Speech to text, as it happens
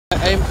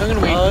I'm gonna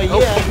wait.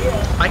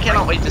 Yeah. I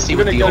cannot wait to see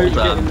what the old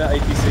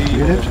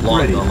longbow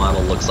ready.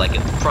 model looks like.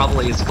 It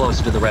probably is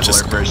closer to the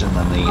RenAlert version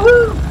than the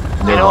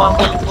new I'm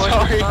one. looking for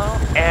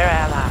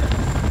RenAlert.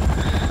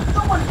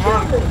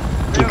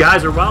 You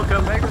guys are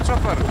welcome. Take the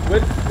chopper.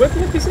 Where'd the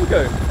NPC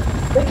go?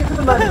 Thank you for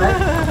the money, man.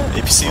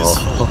 APC is...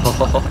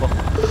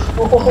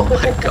 Oh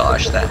my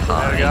gosh, that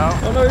high. There we go.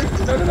 Oh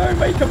no,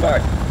 mate, come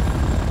back.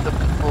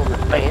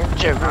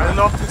 I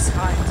love this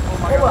hind. Oh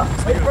my Hold god.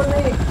 up, wait for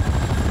me.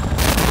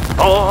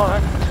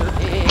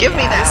 Give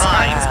me that This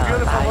hind is hind!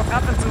 beautiful. What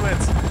happened to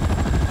it?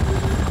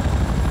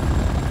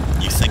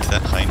 You think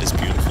that hind is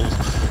beautiful?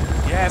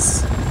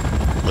 Yes.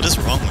 What is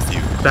wrong with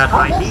you? That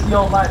I high miss the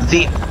old man.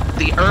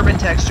 The urban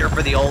texture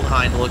for the old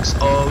hind looks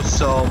oh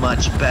so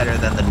much better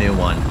than the new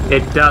one.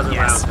 It does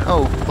Yes. around.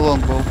 Oh,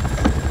 longbow.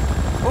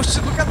 Oh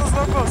shit, look at those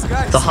longbows,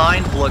 guys. The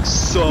hind looks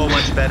so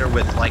much better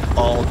with like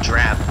all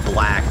drab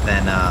black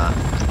than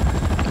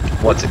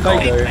what's it called?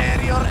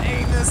 Prepare your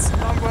anus.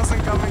 Longbows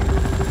incoming.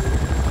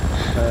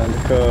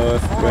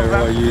 Because, where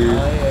are you?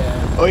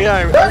 Oh yeah,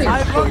 I'm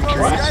Five longbows,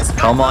 guys.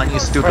 Come on, you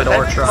stupid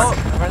ore truck.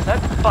 Where's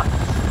that button?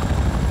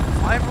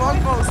 5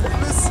 longbows.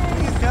 Please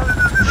help.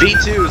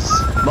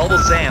 V2s, mobile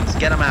SAMs,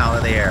 get them out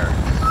of the air.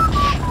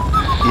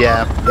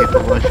 Yeah, the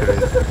launcher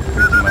is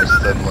pretty much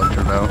stun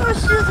launcher now.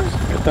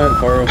 Don't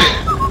borrow.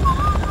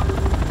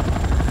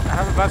 I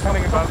have a bad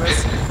feeling about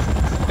this.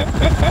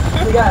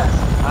 Hey guys.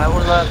 I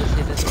would love to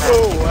see this match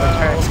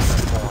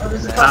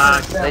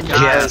return.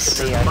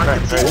 Yes.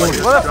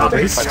 What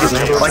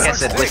Like I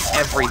said, with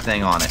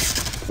everything on it.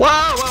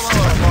 Whoa!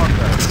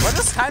 What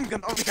is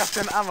handgun only got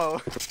 10 ammo?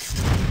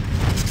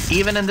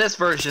 Even in this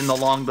version, the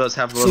longbows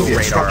have a little Soviet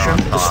radar on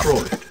structure top.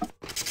 destroyed.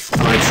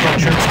 Allied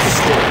structures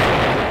destroyed.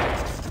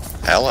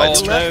 Allied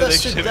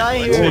structure.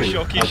 Warning,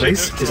 our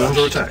base is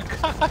under attack.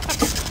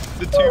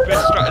 The two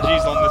best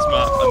strategies on this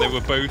map, and they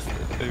were both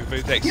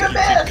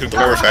executed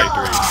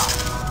concurrently.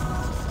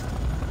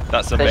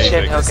 That's The amazing.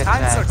 ship hook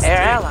attack.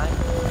 RenAlert.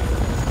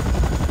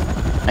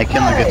 I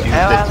cannot get used to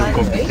too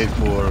complicated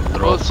for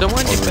drop. Well,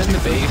 someone defend the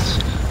base.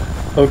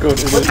 Oh god,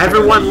 is it?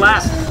 Everyone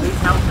left. Please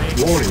help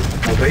me. Warning,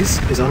 our base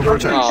is under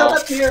attack. Shut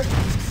up here.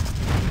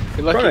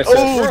 You're lucky. Right,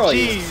 Oh, where are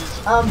you?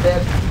 jeez. I'm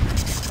dead.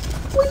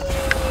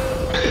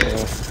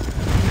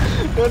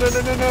 No.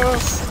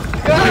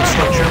 Allied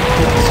structure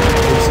lost.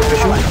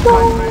 Insufficient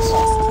firepower.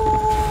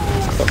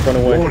 Stop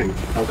running away. Warning,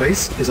 our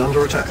base is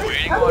under attack.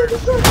 How did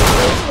this get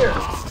here?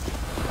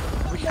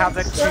 We have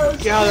that So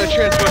Yeah, the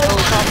transport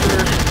helicopter.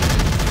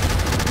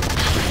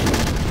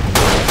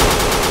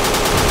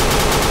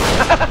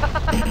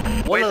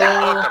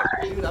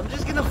 Dude, I'm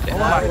just gonna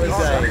fly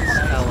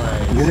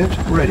with Unit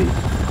ready.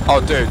 Oh,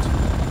 dude.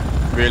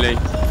 Really?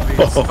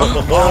 Oh,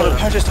 the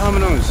purchase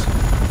terminals.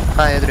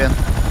 Hi, Adrian.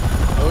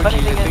 Oh, Funny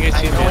jeez, I thing think I is,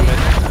 see I him know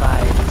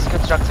damage. he's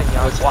constructing Oh,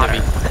 young it's water.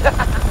 heavy.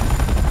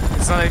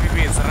 It's not APB,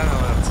 it's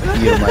RenAlert.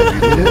 You might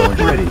be Unit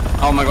ready.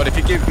 Oh my god, if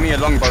you give me a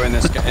longbow in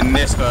this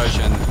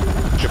version,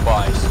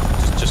 goodbye.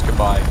 Just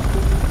goodbye.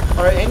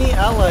 Are any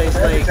allies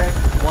like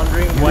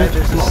wondering why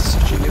there's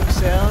a Chinook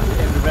sound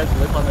and the red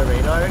lip on the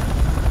radar?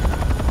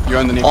 You're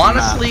underneath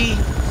Honestly,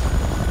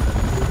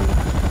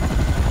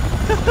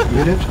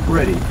 Unit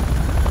ready.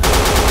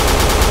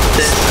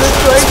 this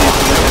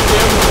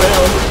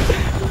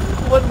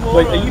What more?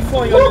 Wait, are you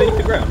flying underneath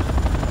the ground? the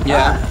map.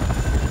 Yeah.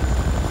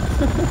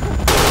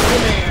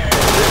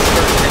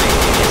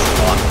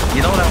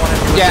 You know what I want to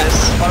do with Yes.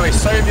 this? By the way,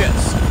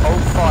 Soviets'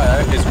 old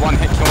fire is one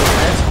hit kill on the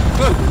head.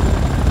 Boom.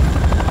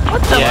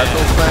 What the?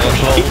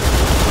 Yeah.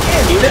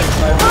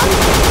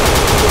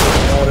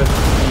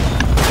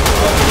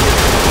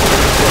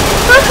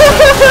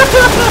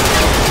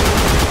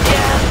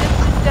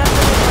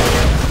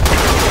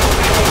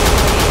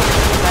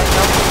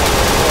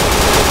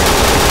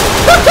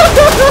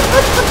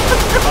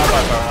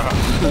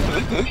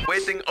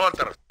 Waiting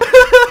order.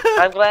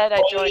 I'm glad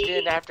I joined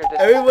in after this.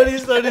 Everybody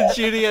started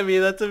shooting at me,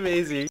 that's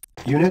amazing.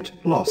 Unit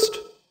lost.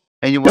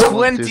 And you want to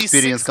 26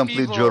 experience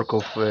complete people. jerk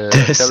of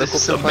This helicopter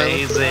is pilot?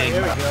 amazing.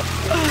 Here we go.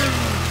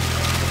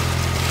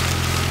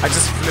 I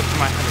just flipped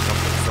my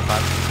helicopter so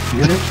bad.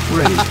 Unit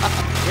ready.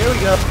 Here we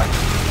go.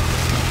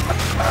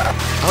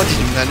 How did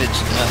you manage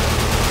that?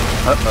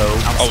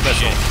 Uh-oh. Oh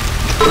shit.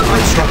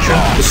 Allied structure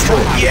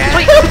destroyed.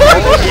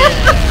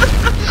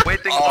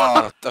 Waiting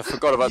Oh, I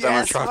forgot about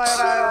them trucks.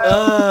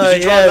 Oh, Did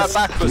you try that yes.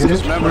 backwards? Unit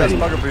Because remember that's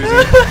ready. bugaboo.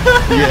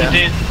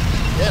 Yeah.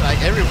 Yeah,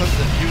 like everyone's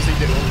using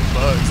their own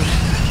bugs.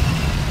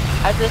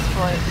 At this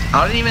point,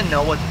 I don't even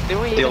know what do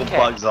we field even care?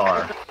 bugs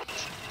are.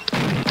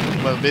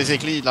 Well,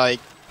 basically, like,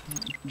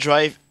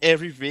 drive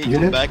every vehicle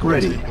Unit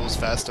backwards ready. and it goes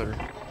faster.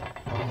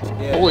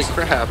 Yeah. Holy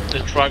crap. The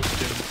trucks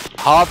do.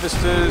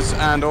 Harvesters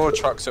and ore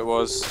trucks it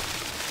was.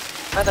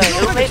 I don't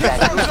know who made that.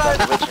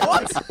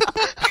 What?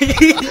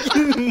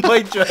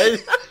 My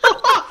drive.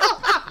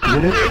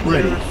 Unit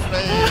ready.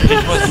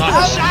 It was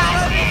not.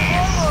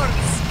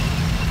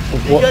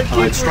 What? got Allied kicked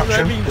for structure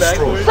driving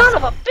destroyed. Son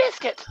of a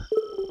biscuit!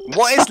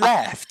 What is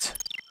left?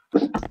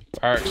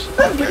 Perks.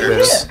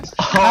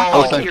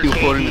 Oh, Thank you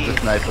for the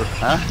sniper.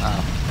 Huh?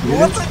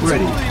 Unit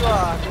ready.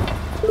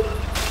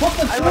 What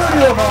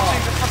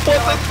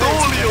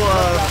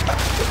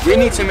We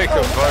need to make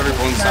a very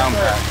one sound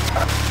pack.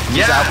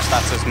 Use Yeah. out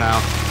status now.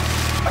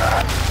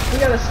 We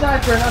got a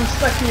sniper and I'm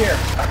stuck here.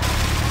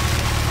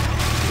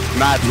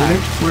 Mad tank.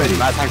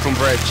 Mad tank on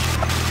bridge.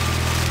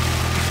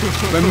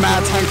 The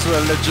mad tanks were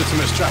a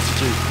legitimate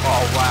strategy.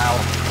 Oh wow.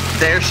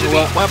 There should be.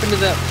 What happened to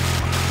that?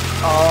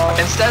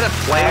 Instead of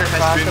player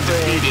has been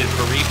defeated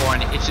for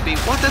Reborn, it should be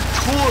what a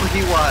tool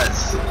he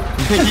was.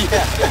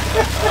 Yeah.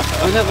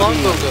 Where'd that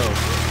longbow go?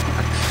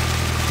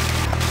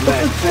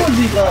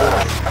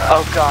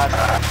 Oh god.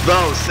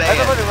 Bro, say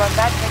I'm it. going to run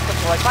that tank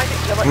deploy. Find it,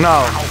 kill it.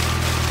 No. Ow.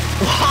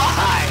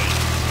 Why?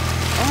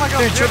 Oh my god.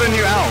 Dude, you're the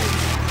new owl.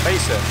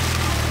 Face it.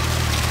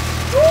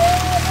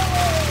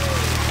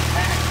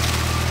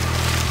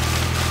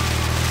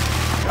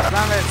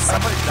 Damn it,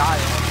 somebody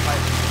died.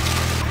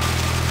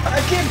 I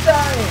keep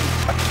dying.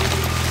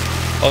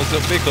 Oh,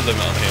 there's a vehicle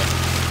limit on here.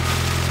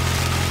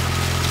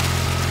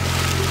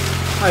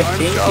 I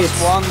think it's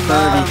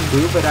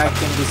 32, but I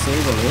can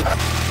disable it.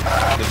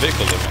 The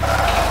vehicle limit.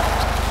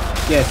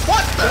 Yes.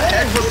 What the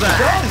heck was that?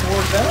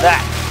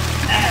 That.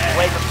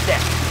 Wave of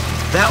death.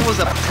 That was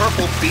a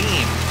purple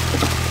beam.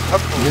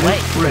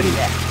 Ready.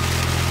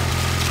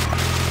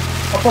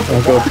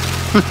 Oh god.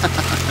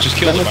 Just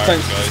kill the That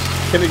barracks, tanks guys.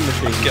 killing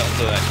machine. Let's get on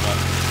to the next one.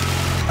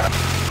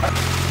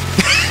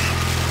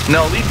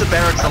 No, leave the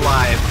barracks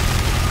alive.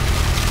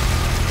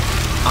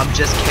 I'm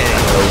just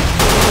kidding.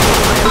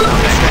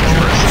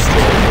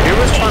 Who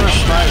was trying to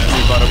snipe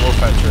me by the war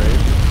factory?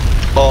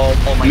 Oh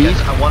my gosh,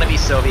 I want to be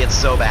Soviet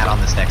so bad on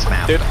this next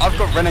map. Dude, I've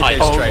got Renegade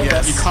Oh, straight.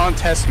 yes. You can't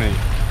test me.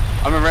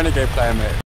 I'm a Renegade player, mate.